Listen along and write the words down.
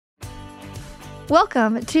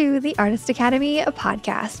Welcome to the Artist Academy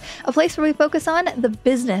podcast, a place where we focus on the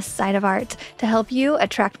business side of art to help you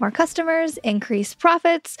attract more customers, increase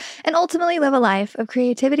profits, and ultimately live a life of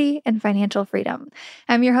creativity and financial freedom.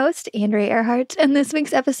 I'm your host, Andrea Earhart, and this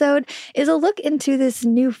week's episode is a look into this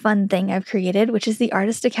new fun thing I've created, which is the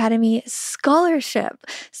Artist Academy Scholarship.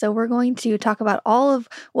 So we're going to talk about all of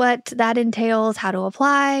what that entails, how to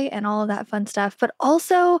apply, and all of that fun stuff, but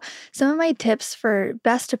also some of my tips for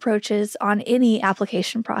best approaches on any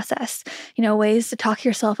application process, ways to talk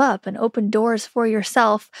yourself up and open doors for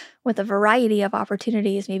yourself with a variety of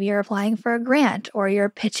opportunities. Maybe you're applying for a grant or you're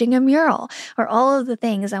pitching a mural or all of the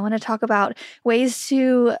things. I want to talk about ways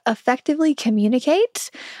to effectively communicate,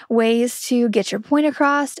 ways to get your point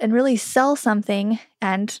across and really sell something.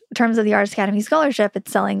 And in terms of the Artist Academy Scholarship,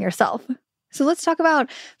 it's selling yourself. So let's talk about,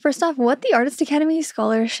 first off, what the Artist Academy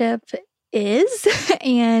Scholarship is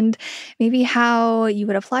and maybe how you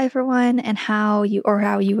would apply for one and how you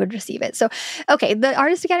would receive it. So, okay, the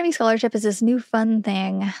Artist Academy Scholarship is this new fun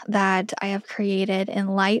thing that I have created in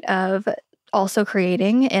light of also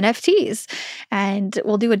creating NFTs. And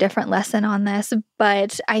we'll do a different lesson on this,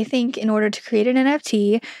 but I think in order to create an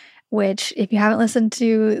NFT, which if you haven't listened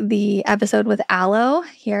to the episode with Aloe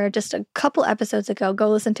here just a couple episodes ago, go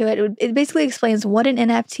listen to it. It basically explains what an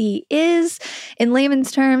NFT is in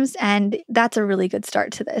layman's terms, and that's a really good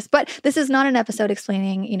start to this. But this is not an episode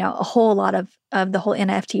explaining, a whole lot of the whole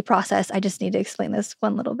NFT process. I just need to explain this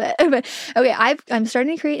one little bit. But okay, I'm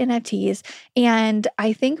starting to create NFTs, and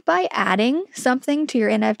I think by adding something to your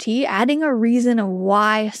NFT, adding a reason of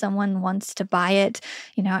why someone wants to buy it,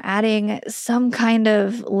 adding some kind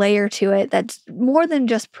of layer to it that's more than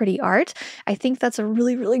just pretty art, I think that's a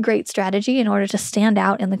really, really great strategy in order to stand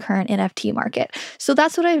out in the current NFT market. So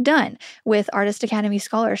that's what I've done with Artist Academy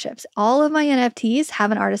scholarships. All of my NFTs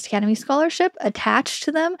have an Artist Academy scholarship attached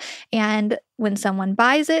to them, and when someone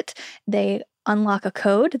buys it, they unlock a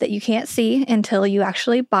code that you can't see until you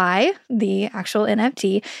actually buy the actual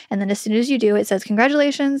NFT. And then as soon as you do, it says,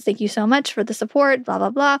 "Congratulations, thank you so much for the support, blah,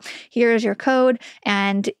 blah, blah. Here's your code."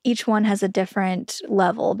 And each one has a different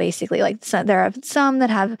level, basically. So there are some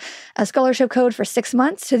that have a scholarship code for 6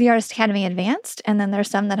 months to the Artist Academy Advanced. And then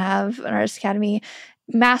there's some that have an Artist Academy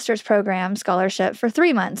Master's Program scholarship for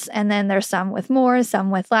 3 months. And then there's some with more,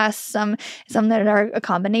 some with less, some that are a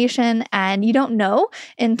combination. And you don't know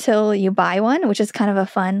until you buy one, which is kind of a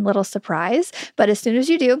fun little surprise. But as soon as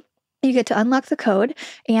you do, you get to unlock the code,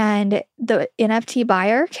 and the NFT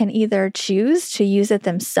buyer can either choose to use it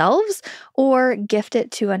themselves or gift it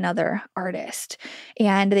to another artist.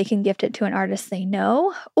 And they can gift it to an artist they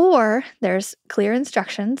know, or there's clear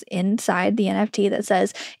instructions inside the NFT that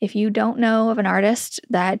says, if you don't know of an artist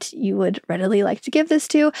that you would readily like to give this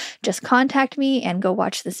to, just contact me and go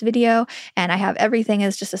watch this video. And I have everything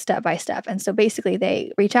as just a step-by-step. And so basically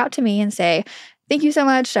they reach out to me and say, "Thank you so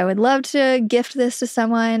much. I would love to gift this to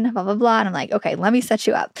someone, blah, blah, blah." And I'm like, okay, let me set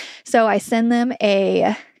you up. So I send them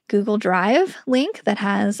a Google Drive link that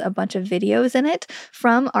has a bunch of videos in it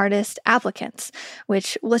from artist applicants,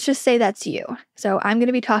 which let's just say that's you. So I'm going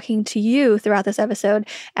to be talking to you throughout this episode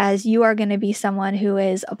as you are going to be someone who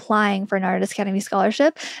is applying for an Artist Academy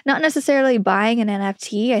scholarship, not necessarily buying an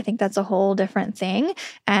NFT. I think that's a whole different thing.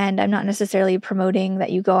 And I'm not necessarily promoting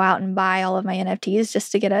that you go out and buy all of my NFTs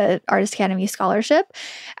just to get an Artist Academy scholarship.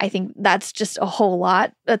 I think that's just a whole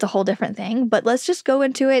lot. That's a whole different thing. But let's just go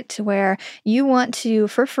into it to where you want to,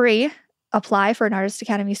 for free, apply for an Artist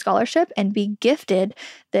Academy scholarship and be gifted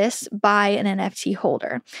this by an NFT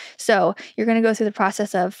holder. So you're going to go through the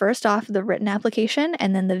process of, first off, the written application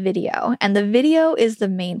and then the video. And the video is the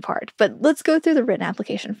main part, but let's go through the written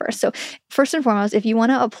application first. So first and foremost, if you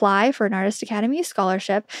want to apply for an Artist Academy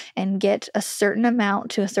scholarship and get a certain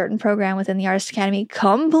amount to a certain program within the Artist Academy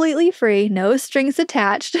completely free, no strings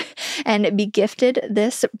attached, and be gifted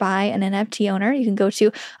this by an NFT owner, you can go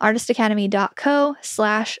to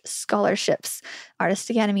artistacademy.co/scholarships.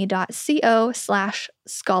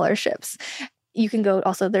 artistacademy.co/scholarships. You can go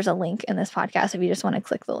also, there's a link in this podcast if you just want to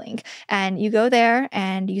click the link. And you go there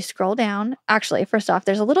and you scroll down. Actually, first off,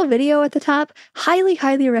 there's a little video at the top. Highly,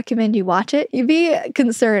 highly recommend you watch it. You'd be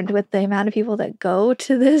concerned with the amount of people that go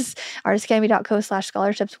to this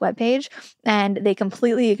artistacademy.co/scholarships webpage and they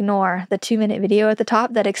completely ignore the 2-minute video at the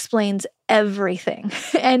top that explains everything.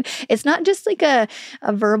 And it's not just like a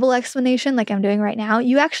verbal explanation like I'm doing right now.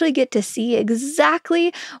 You actually get to see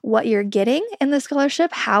exactly what you're getting in the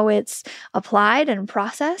scholarship, how it's applied and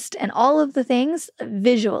processed, and all of the things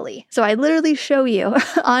visually. So I literally show you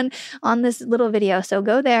on this little video. So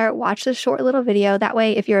go there, watch this short little video. That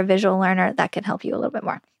way, if you're a visual learner, that can help you a little bit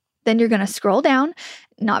more. Then you're going to scroll down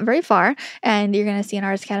not very far, and you're going to see an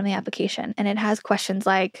Artist Academy application. And it has questions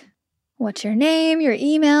like, what's your name, your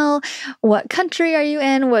email, what country are you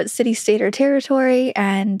in, what city, state, or territory,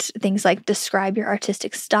 and things like describe your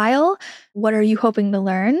artistic style. What are you hoping to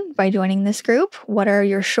learn by joining this group? What are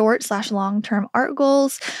your short/long-term art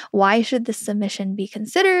goals? Why should this submission be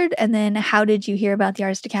considered? And then how did you hear about the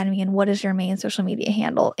Artist Academy, and what is your main social media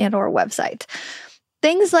handle and or website?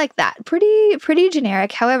 Things like that. Pretty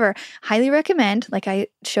generic. However, highly recommend, like I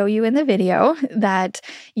show you in the video, that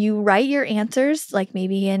you write your answers, like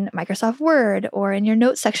maybe in Microsoft Word or in your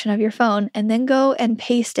notes section of your phone, and then go and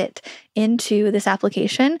paste it into this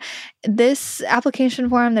application. This application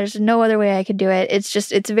form, there's no other way I could do it.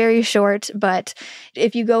 It's very short, but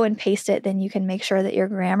if you go and paste it, then you can make sure that your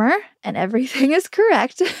grammar and everything is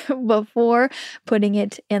correct before putting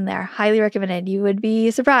it in there. Highly recommended. You would be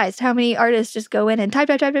surprised how many artists just go in and type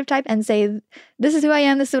and say, this is who I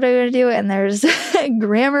am, this is what I want to do, and there's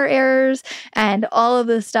grammar errors and all of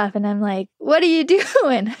this stuff. And I'm like, what are you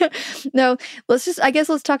doing? No, let's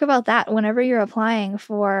talk about that. Whenever you're applying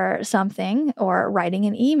for something or writing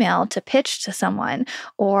an email to pitch to someone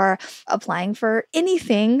or applying for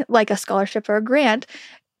anything like a scholarship or a grant,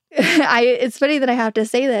 it's funny that I have to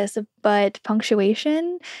say this, but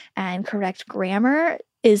punctuation and correct grammar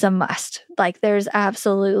is a must. Like, there's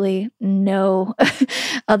absolutely no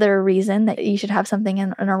other reason that you should have something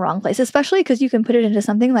in a wrong place, especially because you can put it into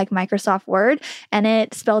something like Microsoft Word and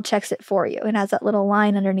it spell checks it for you. It has that little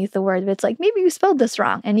line underneath the word. It's like, maybe you spelled this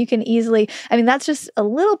wrong. And you can easily, that's just a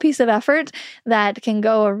little piece of effort that can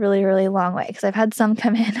go a really, really long way. Because I've had some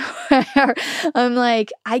come in where I'm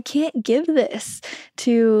like, I can't give this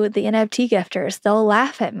to the NFT gifters. They'll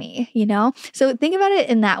laugh at me, So think about it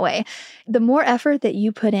in that way. The more effort that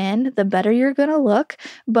you put in, the better you're going to look.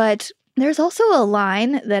 But there's also a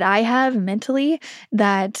line that I have mentally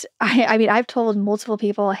that I've told multiple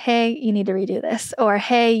people, hey, you need to redo this, or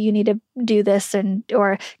hey, you need to do this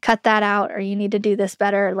or cut that out, or you need to do this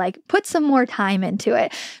better. Like, put some more time into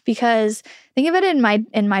it, because think of it in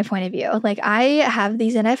my point of view. Like, I have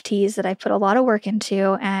these NFTs that I put a lot of work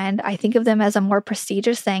into, and I think of them as a more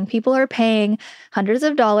prestigious thing. People are paying hundreds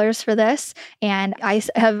of dollars for this, and I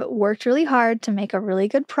have worked really hard to make a really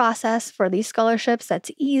good process for these scholarships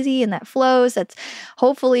that's easy and that flows, that's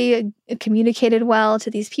hopefully communicated well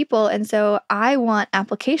to these people. And so I want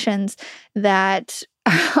applications that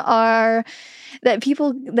that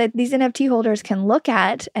these NFT holders can look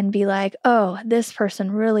at and be like, oh, this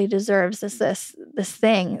person really deserves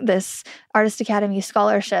this Artist Academy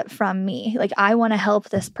scholarship from me. Like, I want to help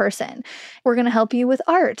this person. We're going to help you with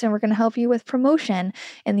art, and we're going to help you with promotion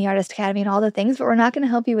in the Artist Academy and all the things, but we're not going to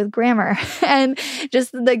help you with grammar and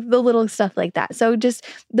just like the little stuff like that. So just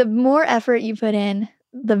the more effort you put in,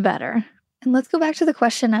 the better. And let's go back to the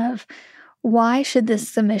question of, why should this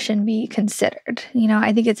submission be considered?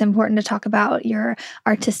 I think it's important to talk about your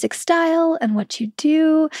artistic style and what you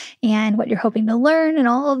do and what you're hoping to learn and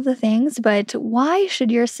all of the things, but why should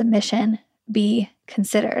your submission be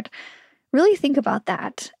considered? Really think about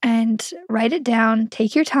that and write it down,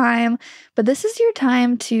 take your time, but this is your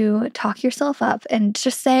time to talk yourself up and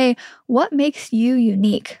just say, what makes you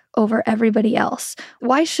unique over everybody else?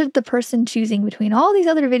 Why should the person choosing between all these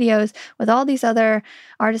other videos with all these other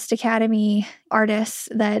Artist Academy artists,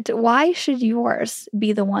 why should yours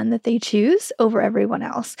be the one that they choose over everyone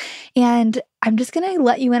else? And I'm just going to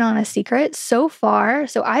let you in on a secret so far.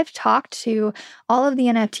 So I've talked to all of the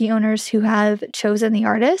NFT owners who have chosen the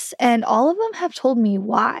artists, and all of them have told me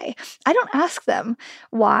why. I don't ask them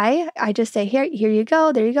why. I just say, here you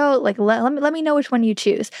go. There you go. Like, let me know which one you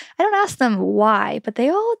choose. I don't ask them why, but they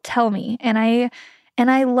all tell me. And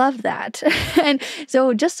I love that. And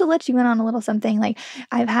so just to let you in on a little something, like,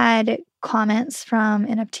 I've had comments from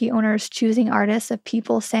NFT owners choosing artists of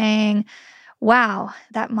people saying, wow,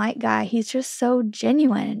 that Mike guy, he's just so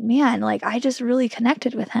genuine. Man, like, I just really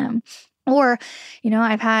connected with him. Or,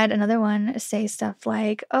 I've had another one say stuff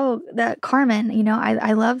like, oh, that Carmen,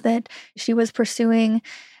 I love that she was going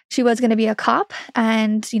to be a cop.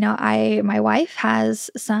 And, my wife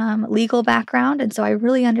has some legal background. And so I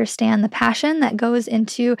really understand the passion that goes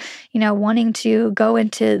into, wanting to go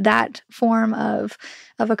into that form of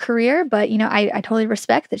a career. But, I totally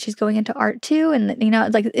respect that she's going into art too. And,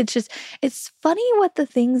 it's funny what the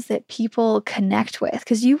things that people connect with,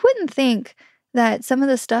 because you wouldn't think that some of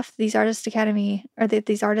the stuff these Artist Academy or that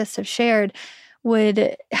these artists have shared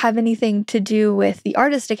would have anything to do with the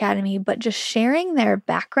Artist Academy, but just sharing their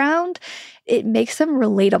background, it makes them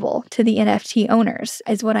relatable to the NFT owners,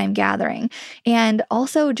 is what I'm gathering. And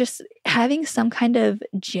also just having some kind of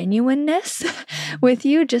genuineness with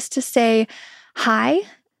you, just to say, hi,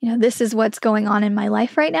 this is what's going on in my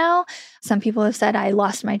life right now. Some people have said I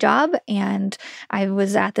lost my job and I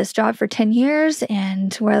was at this job for 10 years.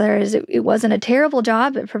 And whereas it wasn't a terrible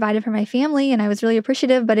job, it provided for my family and I was really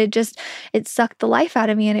appreciative, but it sucked the life out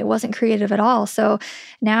of me and it wasn't creative at all. So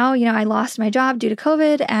now, I lost my job due to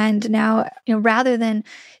COVID. And now, rather than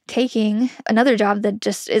taking another job that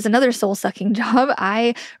just is another soul-sucking job,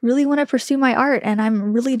 I really want to pursue my art and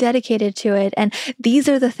I'm really dedicated to it. And these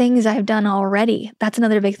are the things I've done already. That's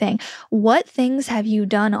another big thing. What things have you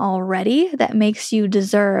done already that makes you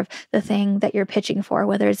deserve the thing that you're pitching for,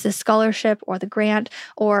 whether it's the scholarship or the grant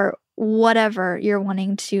or whatever you're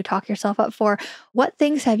wanting to talk yourself up for? What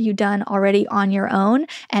things have you done already on your own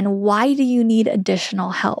and why do you need additional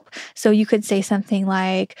help? So you could say something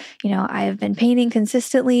like, I have been painting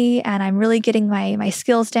consistently and I'm really getting my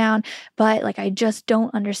skills down, but I just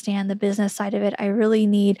don't understand the business side of it. I really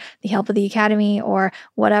need the help of the academy or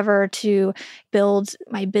whatever to build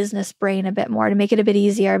my business brain a bit more, to make it a bit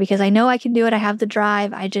easier, because I know I can do it. I have the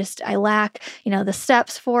drive. I lack, the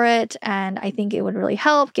steps for it. And I think it would really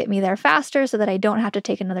help get me there faster so that I don't have to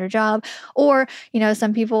take another job. Or,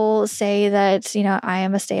 some people say that, I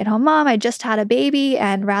am a stay-at-home mom. I just had a baby.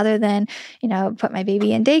 And rather than, put my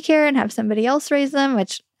baby in daycare and have somebody else raise them,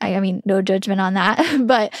 which I mean, no judgment on that,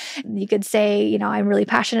 but you could say, I'm really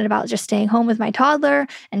passionate about just staying home with my toddler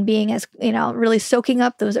and being as, really soaking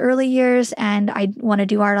up those early years. And I want to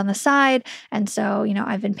do art on the side. And so,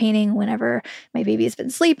 I've been painting whenever my baby's been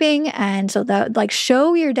sleeping. And so that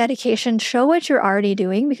show your dedication, show what you're already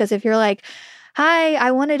doing. Because if you're like, hi,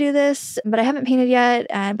 I want to do this, but I haven't painted yet,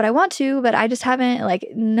 but I want to, but I just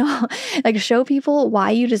haven't, no, show people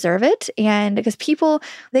why you deserve it. And because people,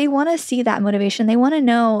 they want to see that motivation. They want to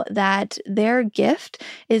know that their gift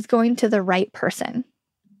is going to the right person.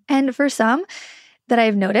 And for some that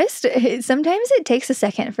I've noticed, sometimes it takes a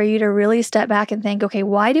second for you to really step back and think, okay,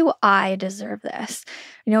 why do I deserve this?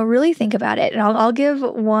 Really think about it. And I'll give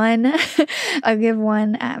one,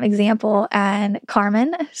 example, and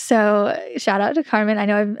Carmen. So shout out to Carmen. I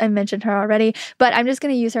know I've mentioned her already, but I'm just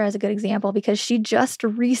going to use her as a good example because she just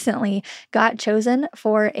recently got chosen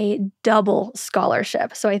for a double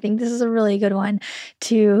scholarship. So I think this is a really good one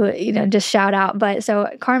to, just shout out. But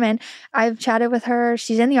so Carmen, I've chatted with her.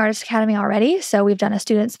 She's in the Artist Academy already. So we've done a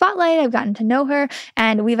student spotlight. I've gotten to know her,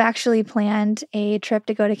 and we've actually planned a trip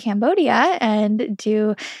to go to Cambodia and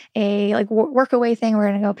do a work away thing. We're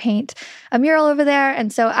going to go paint a mural over there.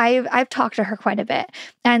 And so I've talked to her quite a bit.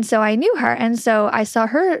 And so I knew her. And so I saw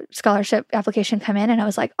her scholarship application come in and I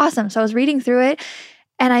was like, awesome. So I was reading through it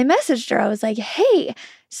and I messaged her. I was like, hey,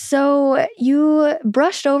 so you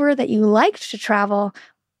brushed over that you liked to travel,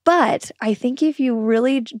 but I think if you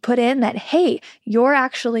really put in that, hey, you're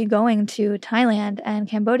actually going to Thailand and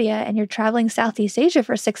Cambodia and you're traveling Southeast Asia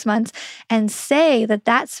for 6 months, and say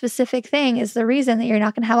that specific thing is the reason that you're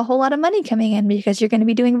not going to have a whole lot of money coming in because you're going to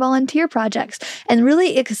be doing volunteer projects, and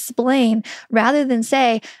really explain, rather than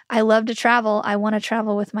say, I love to travel, I want to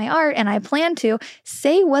travel with my art and I plan to,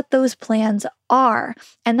 say what those plans are.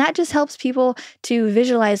 And that just helps people to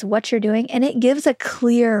visualize what you're doing, and it gives a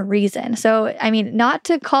clear reason. So, I mean, not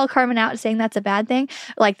to call Carmen out saying that's a bad thing,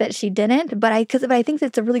 like that she didn't, but I think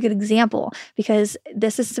that's a really good example because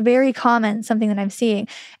this is very common, something that I'm seeing.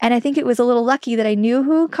 And I think it was a little lucky that I knew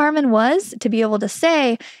who Carmen was to be able to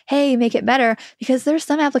say, hey, make it better, because there's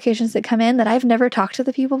some applications that come in that I've never talked to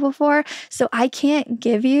the people before. So I can't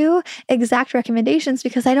give you exact recommendations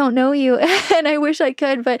because I don't know you and I wish I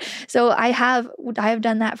could. But so I have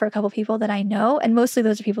done that for a couple people that I know. And mostly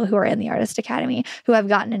those are people who are in the Artist Academy who I've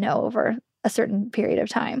gotten to know over a certain period of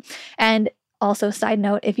time. And also, side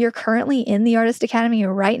note, if you're currently in the Artist Academy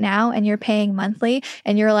right now and you're paying monthly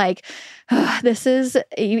and you're like, this is,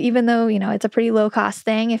 even though, it's a pretty low cost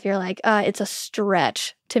thing, if you're like, it's a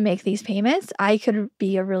stretch to make these payments, I could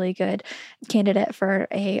be a really good candidate for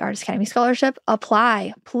a Artist Academy scholarship.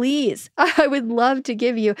 Apply, please. I would love to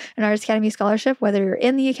give you an Artist Academy scholarship, whether you're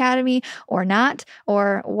in the Academy or not,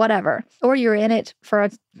 or whatever, or you're in it for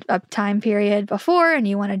a time period before and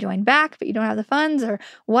you want to join back, but you don't have the funds or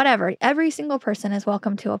whatever. Every single person is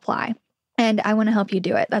welcome to apply. And I want to help you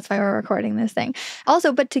do it. That's why we're recording this thing.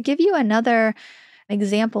 Also, but to give you another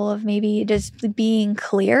example of maybe just being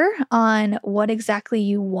clear on what exactly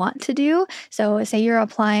you want to do. So say you're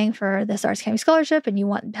applying for this Arts Academy scholarship and you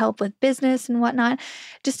want help with business and whatnot.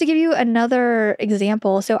 Just to give you another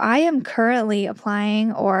example. So I am currently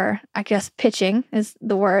applying, or I guess pitching is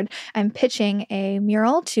the word. I'm pitching a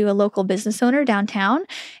mural to a local business owner downtown.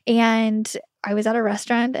 And I was at a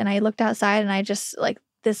restaurant and I looked outside and I just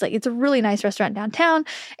this, like, it's a really nice restaurant downtown.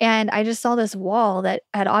 And I just saw this wall that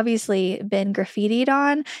had obviously been graffitied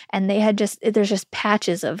on, and there's just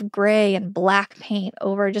patches of gray and black paint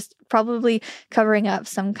over, just probably covering up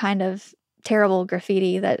some kind of terrible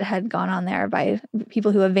graffiti that had gone on there by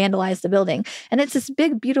people who have vandalized the building. And it's this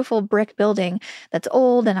big, beautiful brick building that's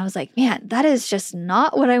old. And I was like, man, that is just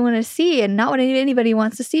not what I want to see, and not what anybody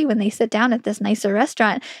wants to see when they sit down at this nicer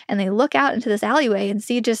restaurant and they look out into this alleyway and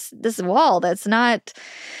see just this wall that's not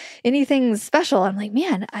anything special. I'm like,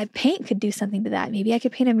 man, paint could do something to that. Maybe I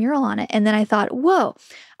could paint a mural on it. And then I thought, whoa,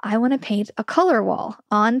 I want to paint a color wall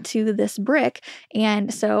onto this brick.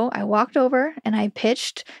 And so I walked over and I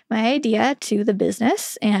pitched my idea to the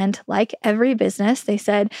business. And like every business, they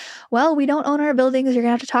said, well, we don't own our buildings. You're going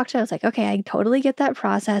to have to talk to us. I was like, okay, I totally get that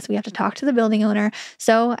process. We have to talk to the building owner.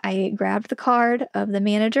 So I grabbed the card of the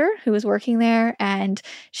manager who was working there, and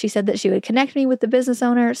she said that she would connect me with the business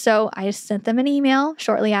owner. So I sent them an email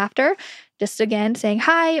shortly after, just again saying,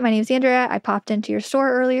 hi, my name's Andrea. I popped into your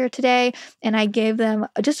store earlier today, and I gave them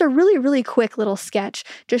just a really, really quick little sketch,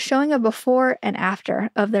 just showing a before and after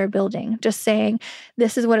of their building, just saying,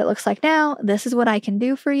 this is what it looks like now. This is what I can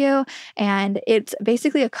do for you. And it's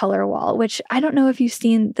basically a color wall, which I don't know if you've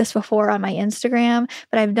seen this before on my Instagram,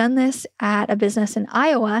 but I've done this at a business in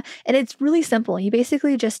Iowa, and it's really simple. You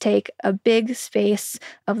basically just take a big space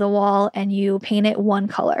of the wall and you paint it one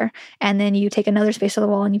color, and then you take another space of the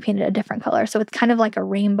wall and you paint it a different color. So it's kind of like a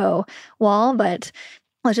rainbow wall, but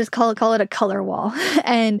let's just call it a color wall.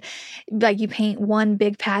 And like, you paint one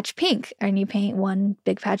big patch pink, and you paint one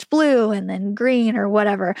big patch blue, and then green or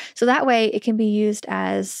whatever. So that way it can be used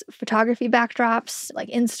as photography backdrops, like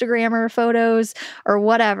Instagrammer photos or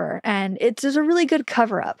whatever. And it's just a really good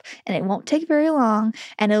cover up, and it won't take very long,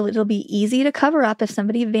 and it'll be easy to cover up if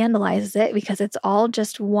somebody vandalizes it, because it's all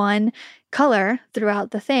just one color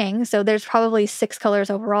throughout the thing. So there's probably 6 colors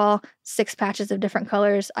overall, 6 patches of different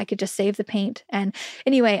colors. I could just save the paint. And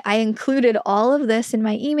anyway, I included all of this in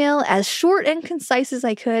my email as short and concise as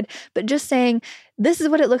I could, but just saying, this is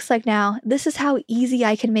what it looks like now. This is how easy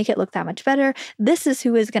I can make it look that much better. This is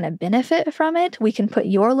who is going to benefit from it. We can put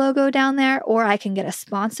your logo down there, or I can get a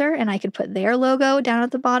sponsor and I could put their logo down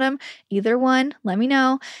at the bottom. Either one, let me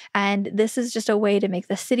know. And this is just a way to make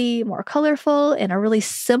the city more colorful in a really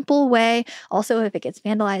simple way. Also, if it gets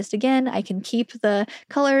vandalized again, I can keep the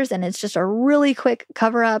colors, and it's just a really quick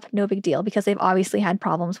cover up. No big deal, because they've obviously had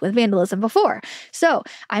problems with vandalism before. So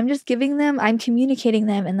I'm communicating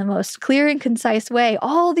them in the most clear and concise way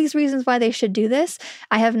all these reasons why they should do this.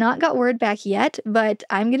 I have not got word back yet, but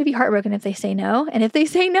I'm going to be heartbroken if they say no. And if they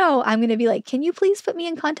say no, I'm going to be like, can you please put me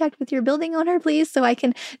in contact with your building owner, please, so I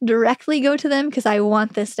can directly go to them, because I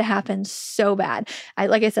want this to happen so bad.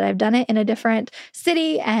 Like I said, I've done it in a different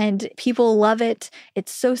city and people love it.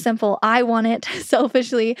 It's so simple. I want it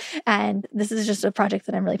selfishly. And this is just a project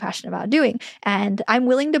that I'm really passionate about doing. And I'm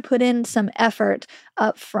willing to put in some effort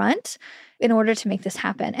up front in order to make this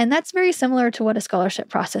happen. And that's very similar to what a scholarship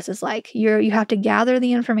process is like. You have to gather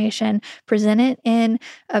the information, present it in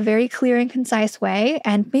a very clear and concise way,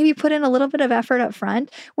 and maybe put in a little bit of effort up front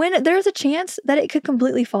when there's a chance that it could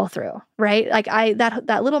completely fall through, right? Like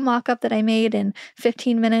that little mock-up that I made in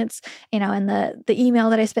 15 minutes, and the email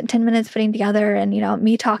that I spent 10 minutes putting together, and,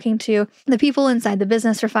 me talking to the people inside the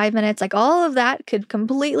business for 5 minutes, like all of that could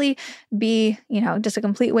completely be, just a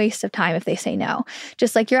complete waste of time if they say no.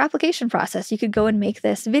 Just like your application process. You could go and make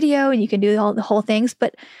this video and you can do all the whole things,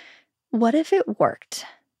 but what if it worked?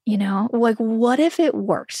 What if it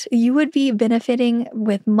worked? You would be benefiting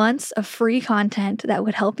with months of free content that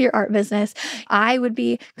would help your art business. I would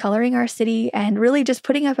be coloring our city and really just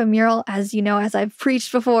putting up a mural, as I've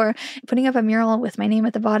preached before, putting up a mural with my name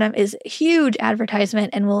at the bottom is huge advertisement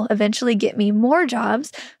and will eventually get me more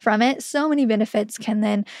jobs from it. So many benefits can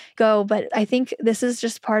then go, but I think this is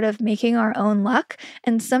just part of making our own luck.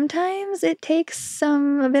 And sometimes it takes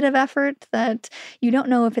a bit of effort that you don't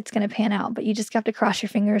know if it's going to pan out, but you just have to cross your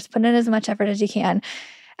fingers, put in as much effort as you can,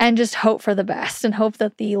 and just hope for the best and hope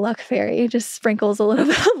that the luck fairy just sprinkles a little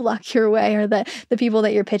bit of luck your way, or that the people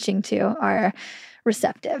that you're pitching to are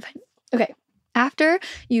receptive. Okay. After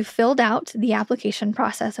you've filled out the application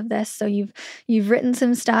process of this, so you've written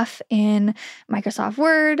some stuff in Microsoft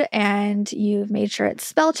Word and you've made sure it's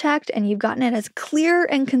spell checked and you've gotten it as clear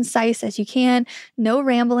and concise as you can, no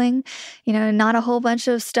rambling, not a whole bunch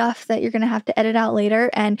of stuff that you're going to have to edit out later.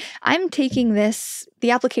 And I'm taking the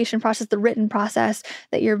application process, the written process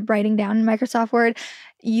that you're writing down in Microsoft Word,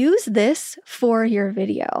 use this for your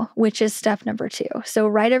video, which is step number 2. So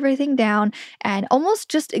write everything down and almost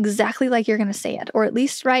just exactly like you're going to say it, or at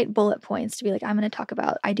least write bullet points to be like, I'm going to talk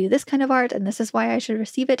about, I do this kind of art and this is why I should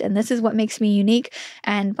receive it. And this is what makes me unique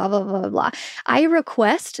and blah, blah, blah, blah, blah. I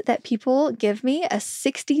request that people give me a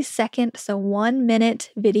 60-second, so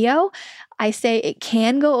 1-minute video. I say it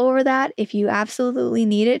can go over that if you absolutely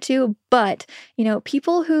need it to, but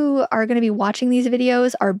people who are going to be watching these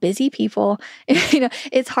videos are busy people.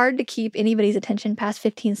 It's hard to keep anybody's attention past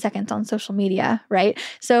 15 seconds on social media, right?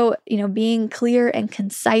 So, being clear and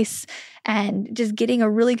concise and just getting a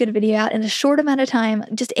really good video out in a short amount of time,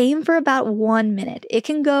 just aim for about 1 minute. It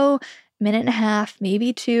can go minute and a half,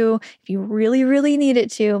 maybe 2, if you really, really need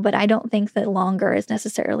it to, but I don't think that longer is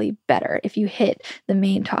necessarily better if you hit the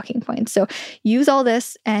main talking points. So use all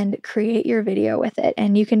this and create your video with it.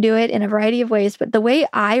 And you can do it in a variety of ways, but the way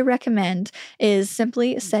I recommend is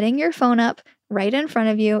simply setting your phone up right in front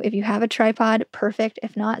of you. If you have a tripod, perfect.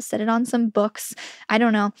 If not, set it on some books. I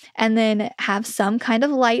don't know. And then have some kind of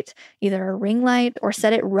light, either a ring light or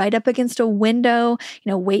set it right up against a window.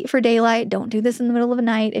 Wait for daylight. Don't do this in the middle of the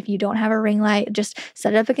night. If you don't have a ring light, just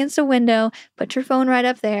set it up against a window, put your phone right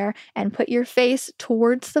up there and put your face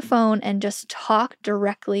towards the phone and just talk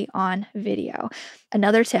directly on video.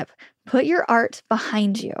 Another tip, put your art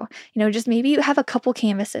behind you. Just maybe you have a couple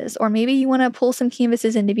canvases, or maybe you want to pull some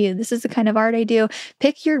canvases into view. This is the kind of art I do.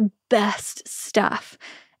 Pick your best stuff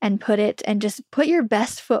and just put your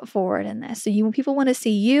best foot forward in this. So people want to see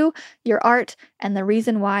you, your art, and the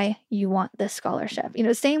reason why you want this scholarship.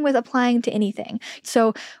 Same with applying to anything.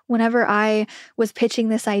 So whenever I was pitching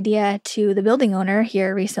this idea to the building owner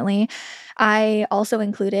here recently, I also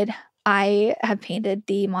included, I have painted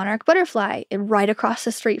the monarch butterfly right across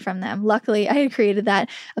the street from them. Luckily, I had created that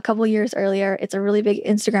a couple years earlier. It's a really big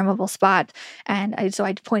Instagrammable spot. And so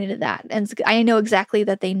I pointed at that. And I know exactly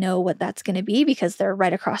that they know what that's going to be because they're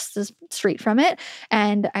right across the street from it.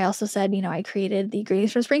 And I also said, I created the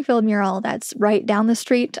Greetings from Springfield mural that's right down the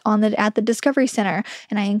street at the Discovery Center.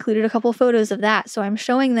 And I included a couple photos of that. So I'm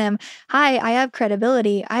showing them, hi, I have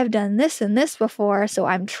credibility. I've done this and this before. So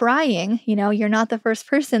I'm trying, you're not the first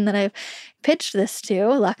person that I've pitched this to,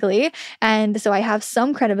 luckily. And so I have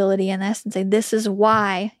some credibility in this and say, this is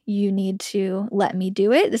why you need to let me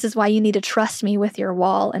do it. This is why you need to trust me with your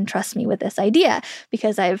wall and trust me with this idea,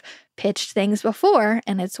 because I've pitched things before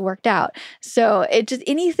and it's worked out. So it just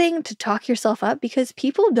anything to talk yourself up, because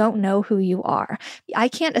people don't know who you are. I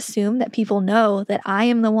can't assume that people know that I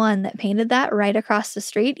am the one that painted that right across the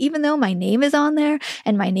street, even though my name is on there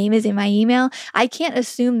and my name is in my email. I can't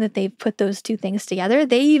assume that they've put those two things together.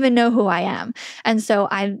 They even know who I am. And so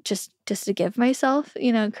I just to give myself,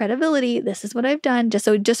 credibility, this is what I've done.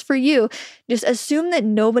 Just for you, just assume that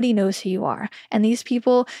nobody knows who you are. And these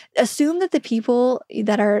people, assume that the people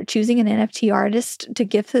that are choosing an NFT artist to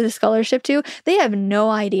give the scholarship to, they have no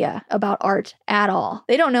idea about art at all.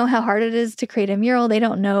 They don't know how hard it is to create a mural. They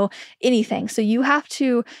don't know anything. So you have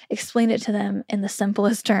to explain it to them in the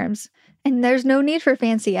simplest terms. And there's no need for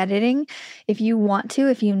fancy editing. If you want to,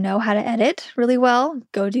 if you know how to edit really well,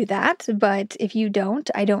 go do that. But if you don't,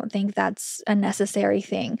 I don't think that's a necessary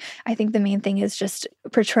thing. I think the main thing is just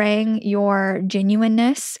portraying your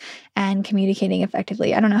genuineness and communicating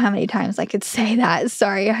effectively. I don't know how many times I could say that.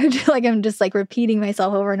 Sorry, I feel like I'm just repeating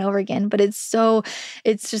myself over and over again, but it's so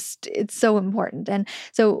important. And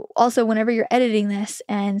so also whenever you're editing this,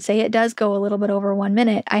 and say it does go a little bit over 1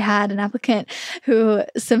 minute, I had an applicant who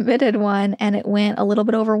submitted one and it went a little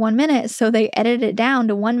bit over 1 minute. So they edited it down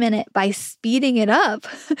to 1 minute by speeding it up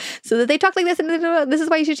so that they talked like this and this is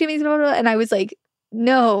why you should shoot me. And I was like,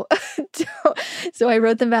 no. So I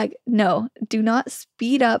wrote them back, no, do not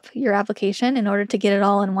speed up your application in order to get it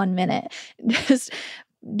all in 1 minute. Just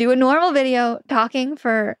do a normal video talking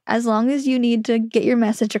for as long as you need to get your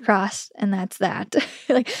message across. And that's that.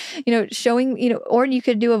 Showing, or you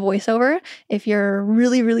could do a voiceover if you're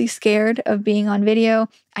really, really scared of being on video.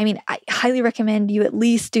 I mean, I highly recommend you at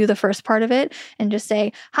least do the first part of it and just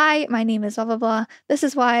say, hi, my name is blah, blah, blah. This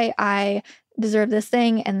is why I deserve this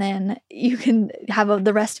thing. And then you can have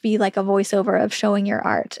the rest be like a voiceover of showing your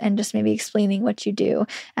art and just maybe explaining what you do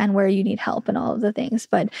and where you need help and all of the things.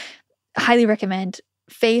 But highly recommend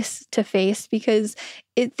face to face, because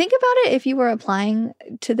think about it, if you were applying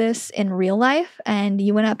to this in real life and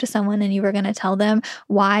you went up to someone and you were going to tell them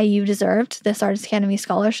why you deserved this Artist Academy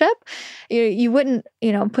scholarship, you wouldn't,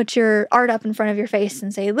 put your art up in front of your face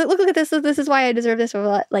and say, look at this, this is why I deserve this.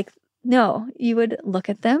 No, you would look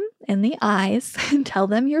at them in the eyes and tell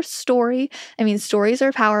them your story. I mean, stories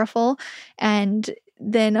are powerful, and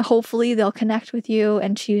then hopefully they'll connect with you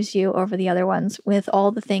and choose you over the other ones with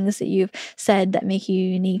all the things that you've said that make you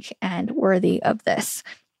unique and worthy of this.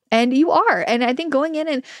 And you are. And I think going in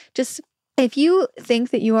and just, if you think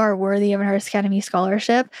that you are worthy of an Artist Academy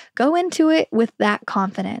scholarship, go into it with that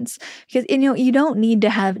confidence, because you don't need to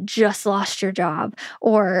have just lost your job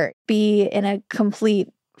or be in a complete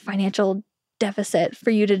financial deficit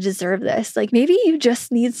for you to deserve this. Like, maybe you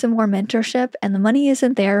just need some more mentorship and the money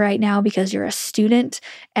isn't there right now because you're a student,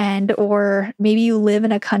 or maybe you live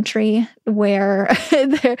in a country where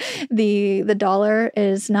the dollar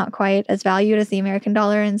is not quite as valued as the American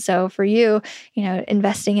dollar. And so for you,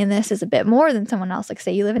 investing in this is a bit more than someone else. Like,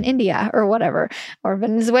 say you live in India or whatever, or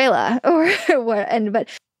Venezuela or what,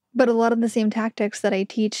 but a lot of the same tactics that I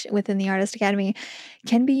teach within the Artist Academy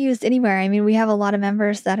can be used anywhere. I mean, we have a lot of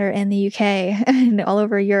members that are in the UK and all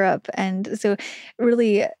over Europe. And so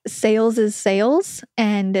really, sales is sales,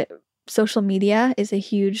 and social media is a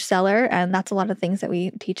huge seller. And that's a lot of things that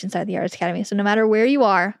we teach inside the Artist Academy. So no matter where you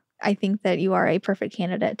are, I think that you are a perfect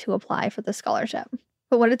candidate to apply for the scholarship.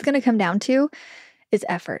 But what it's going to come down to is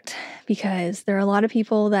effort, because there are a lot of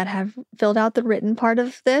people that have filled out the written part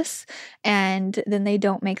of this and then they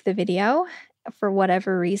don't make the video for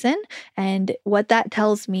whatever reason. And what that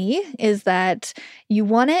tells me is that you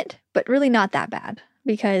want it, but really not that bad,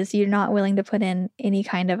 because you're not willing to put in any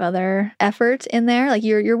kind of other effort in there. Like,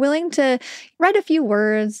 you're willing to write a few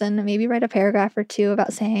words and maybe write a paragraph or two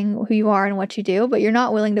about saying who you are and what you do, but you're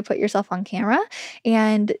not willing to put yourself on camera.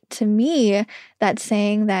 And to me, that's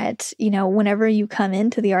saying that, whenever you come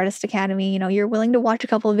into the Artist Academy, you're willing to watch a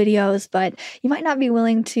couple of videos, but you might not be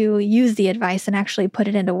willing to use the advice and actually put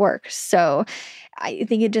it into work. So I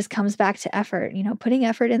think it just comes back to effort, putting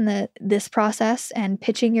effort in this process and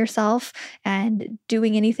pitching yourself and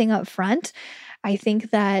doing anything up front. I think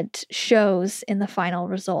that shows in the final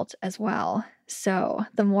result as well. So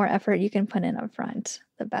the more effort you can put in up front,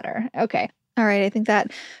 the better. Okay. All right, I think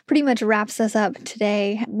that pretty much wraps us up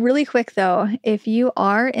today. Really quick though, if you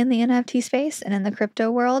are in the NFT space and in the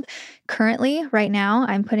crypto world, currently, right now,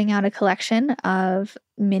 I'm putting out a collection of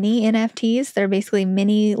mini NFTs. They're basically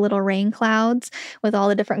mini little rain clouds with all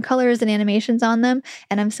the different colors and animations on them.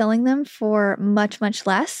 And I'm selling them for much, much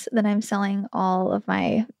less than I'm selling all of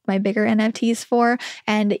my bigger NFTs for.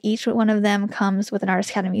 And each one of them comes with an Artist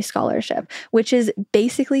Academy scholarship, which is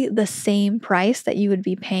basically the same price that you would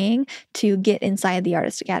be paying to get inside the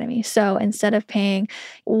Artist Academy. So instead of paying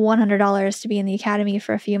 $100 to be in the Academy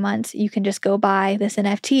for a few months, you can just go buy this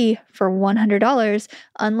NFT for $100,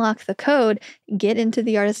 unlock the code, get into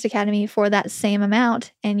the Artist Academy for that same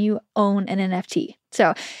amount, and you own an NFT.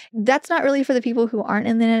 So that's not really for the people who aren't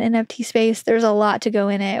in the NFT space. There's a lot to go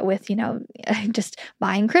in it with, just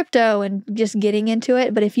buying crypto and just getting into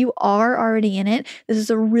it. But if you are already in it, this is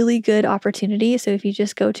a really good opportunity. So if you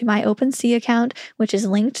just go to my OpenSea account, which is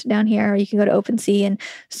linked down here, or you can go to OpenSea and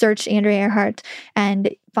search Andrea Earhart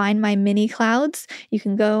and find my mini clouds. You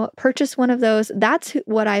can go purchase one of those. That's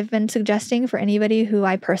what I've been suggesting for anybody who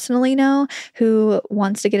I personally know who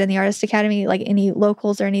wants to get in the Artist Academy, like any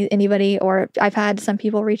locals or anybody, or I've had some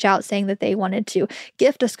people reach out saying that they wanted to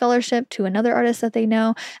gift a scholarship to another artist that they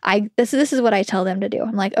know. This is what I tell them to do.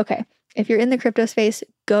 I'm like, okay, if you're in the crypto space,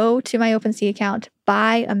 go to my OpenSea account,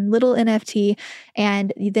 buy a little NFT,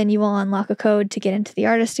 and then you will unlock a code to get into the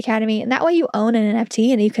Artist Academy. And that way you own an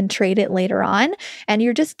NFT and you can trade it later on. And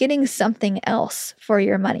you're just getting something else for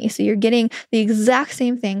your money. So you're getting the exact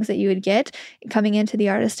same things that you would get coming into the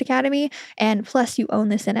Artist Academy. And plus you own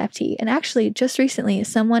this NFT. And actually just recently,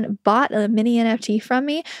 someone bought a mini NFT from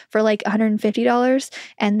me for like $150.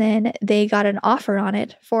 And then they got an offer on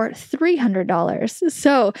it for $300.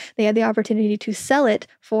 So they had the opportunity to sell it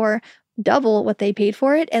for double what they paid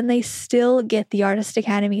for it, and they still get the Artist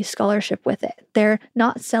Academy scholarship with it. They're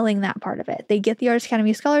not selling that part of it. They get the Artist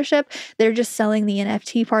Academy scholarship, they're just selling the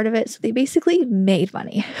NFT part of it, so they basically made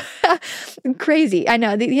money. Crazy. I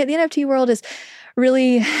know, the NFT world is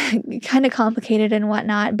really kind of complicated and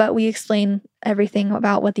whatnot, but we explain everything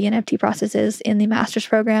about what the NFT process is in the master's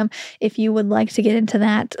program. If you would like to get into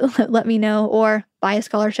that, let me know, or buy a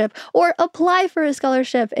scholarship or apply for a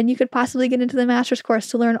scholarship, and you could possibly get into the master's course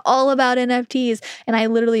to learn all about NFTs. And I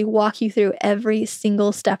literally walk you through every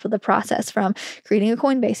single step of the process, from creating a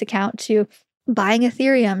Coinbase account to buying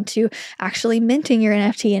Ethereum to actually minting your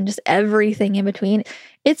NFT and just everything in between.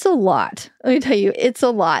 It's a lot. Let me tell you, it's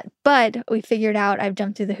a lot. But we figured out, I've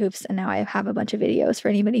jumped through the hoops, and now I have a bunch of videos for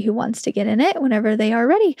anybody who wants to get in it whenever they are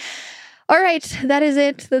ready. All right, that is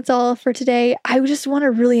it. That's all for today. I just want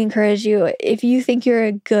to really encourage you, if you think you're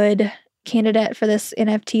a good candidate for this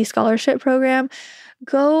NFT scholarship program,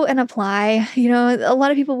 go and apply. A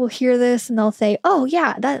lot of people will hear this and they'll say, oh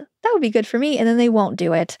yeah, that would be good for me. And then they won't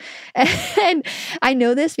do it. And I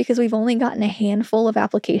know this because we've only gotten a handful of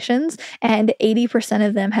applications and 80%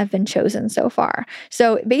 of them have been chosen so far.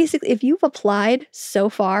 So basically, if you've applied so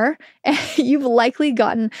far, you've likely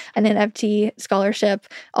gotten an NFT scholarship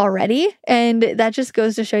already. And that just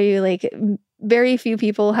goes to show you, like, very few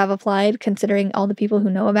people have applied considering all the people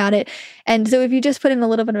who know about it. And so if you just put in a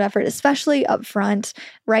little bit of effort, especially up front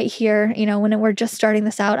right here, when we're just starting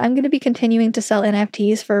this out, I'm going to be continuing to sell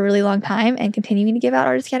NFTs for a really long time and continuing to give out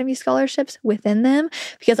Artist Academy scholarships within them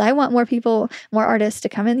because I want more people, more artists to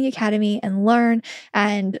come in the Academy and learn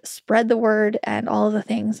and spread the word and all of the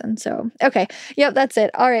things. And so, okay. Yep, that's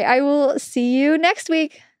it. All right. I will see you next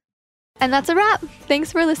week. And that's a wrap.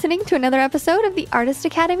 Thanks for listening to another episode of the Artist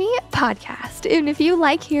Academy podcast. And if you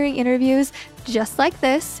like hearing interviews just like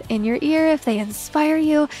this in your ear, if they inspire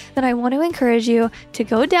you, then I want to encourage you to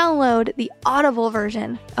go download the Audible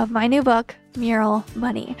version of my new book, Mural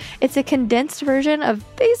Money. It's a condensed version of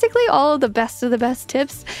basically all of the best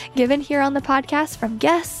tips given here on the podcast from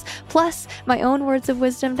guests, plus my own words of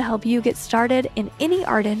wisdom to help you get started in any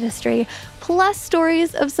art industry, plus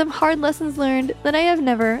stories of some hard lessons learned that I have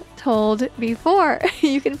never told before.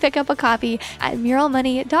 You can pick up a copy at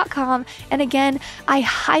muralmoney.com. And again, I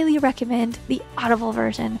highly recommend the Audible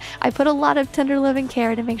version. I put a lot of tender love and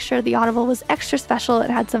care to make sure the Audible was extra special. It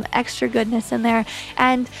had some extra goodness in there.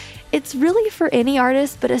 And it's really for any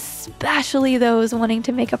artist, but especially those wanting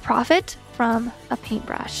to make a profit from a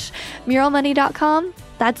paintbrush. Muralmoney.com.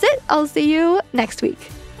 That's it. I'll see you next week.